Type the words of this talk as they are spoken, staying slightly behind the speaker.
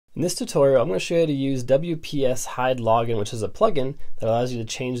In this tutorial, I'm going to show you how to use WPS Hide Login, which is a plugin that allows you to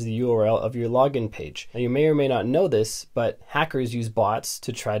change the URL of your login page. Now, you may or may not know this, but hackers use bots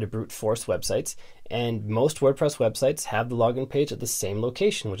to try to brute force websites, and most WordPress websites have the login page at the same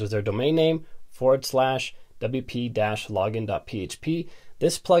location, which is their domain name /wp-login.php.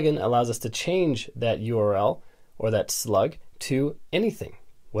 This plugin allows us to change that URL or that slug to anything,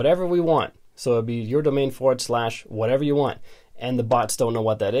 whatever we want. So it'll be your domain / whatever you want. And the bots don't know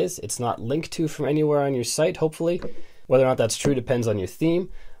what that is. It's not linked to from anywhere on your site, hopefully. Whether or not that's true depends on your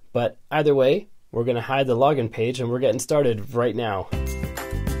theme. But either way, we're going to hide the login page, and we're getting started right now.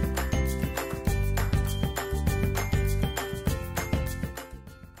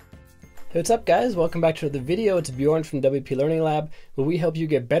 Hey, what's up guys? Welcome back to another video. It's Bjorn from WPLearningLab, where we help you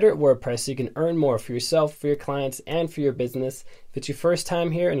get better at WordPress so you can earn more for yourself, for your clients, and for your business. If it's your first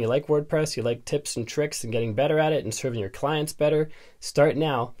time here and you like WordPress, you like tips and tricks and getting better at it and serving your clients better, start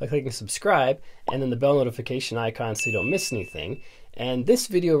now by clicking subscribe and then the bell notification icon so you don't miss anything. And this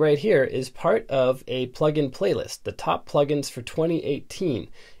video right here is part of a plugin playlist, the top plugins for 2018.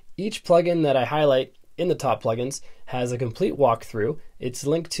 Each plugin that I highlight in the top plugins has a complete walkthrough. It's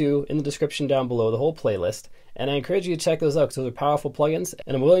linked to in the description down below, the whole playlist, and I encourage you to check those out because those are powerful plugins,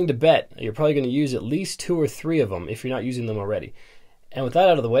 and I'm willing to bet you're probably going to use at least 2 or 3 of them if you're not using them already. And with that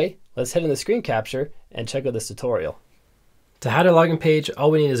out of the way, let's head into screen capture and check out this tutorial. To hide our login page,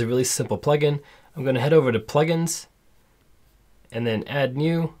 all we need is a really simple plugin. I'm going to head over to plugins and then add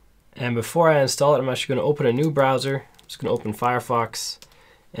new, and before I install it, I'm actually going to open a new browser. I'm just going to open Firefox.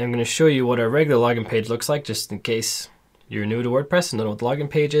 And I'm going to show you what our regular login page looks like, just in case you're new to WordPress and don't know what the login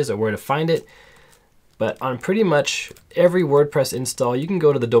page is or where to find it. But on pretty much every WordPress install, you can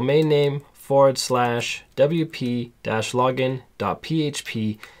go to the domain name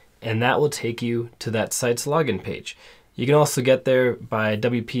 /wp-login.php, and that will take you to that site's login page. You can also get there by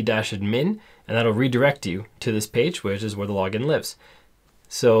wp-admin, and that'll redirect you to this page, which is where the login lives.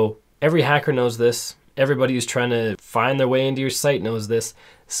 So every hacker knows this. Everybody who's trying to find their way into your site knows this,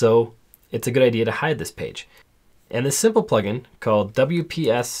 so it's a good idea to hide this page. And this simple plugin called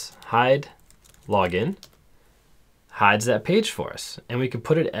WPS Hide Login hides that page for us, and we can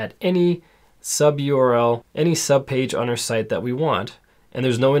put it at any sub URL, any sub page on our site that we want, and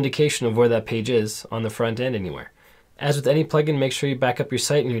there's no indication of where that page is on the front end anywhere. As with any plugin, make sure you back up your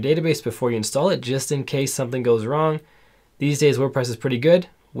site and your database before you install it, just in case something goes wrong. These days WordPress is pretty good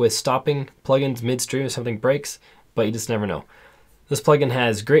with stopping plugins midstream if something breaks, but you just never know. This plugin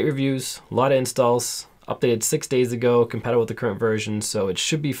has great reviews, a lot of installs, updated 6 days ago, compatible with the current version, so it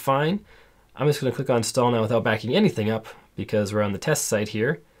should be fine. I'm just going to click on install now without backing anything up because we're on the test site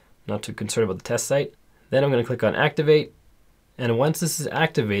here. Not too concerned about the test site. Then I'm going to click on activate, and once this is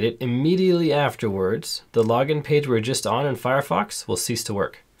activated, immediately afterwards, the login page we're just on in Firefox will cease to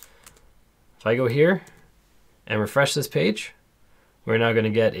work. If I go here and refresh this page, we're now going to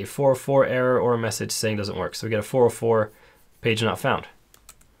get a 404 error or a message saying doesn't work. So we get a 404 page not found.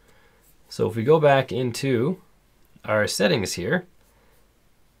 So if we go back into our settings here,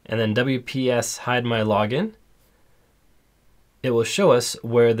 and then WPS Hide My Login, it will show us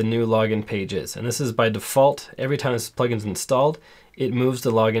where the new login page is. And this is by default. Every time this plugin is installed, it moves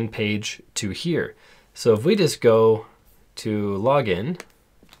the login page to here. So if we just go to login,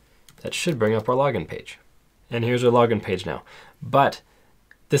 that should bring up our login page. And here's our login page now. But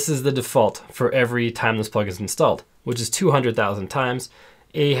this is the default for every time this plugin is installed, which is 200,000 times.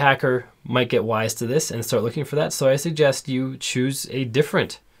 A hacker might get wise to this and start looking for that, so I suggest you choose a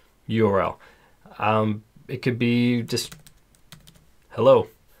different URL. It could be just hello.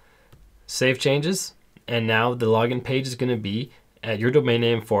 Save changes, and now the login page is going to be at your domain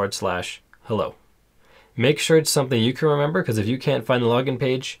name /hello. Make sure it's something you can remember, because if you can't find the login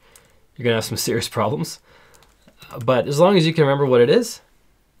page, you're going to have some serious problems. But as long as you can remember what it is,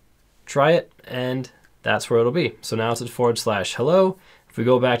 try it, and that's where it'll be. So now it's at /hello. If we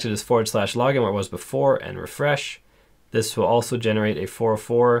go back to this /login where it was before and refresh, this will also generate a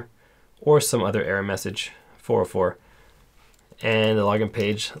 404 or some other error message, 404, and the login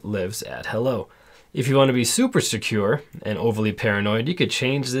page lives at hello. If you want to be super secure and overly paranoid, you could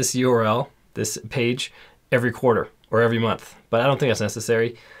change this URL, this page, every quarter or every month, but I don't think that's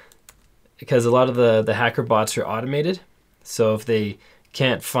necessary, because a lot of the hacker bots are automated. So if they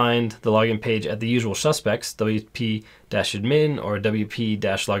can't find the login page at the usual suspects, wp-admin or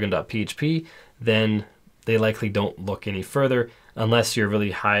wp-login.php, then they likely don't look any further unless you're a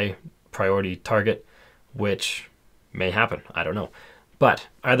really high priority target, which may happen, I don't know. But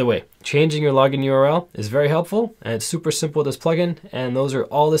either way, changing your login URL is very helpful, and it's super simple with this plugin, and those are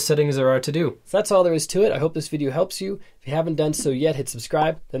all the settings there are to do. So that's all there is to it. I hope this video helps you. If you haven't done so yet, hit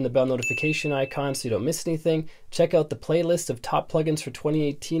subscribe, then the bell notification icon so you don't miss anything. Check out the playlist of top plugins for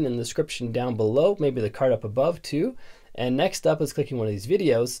 2018 in the description down below, maybe the card up above too. And next up is clicking one of these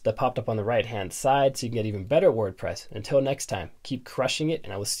videos that popped up on the right hand side so you can get even better at WordPress. Until next time, keep crushing it,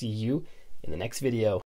 and I will see you in the next video.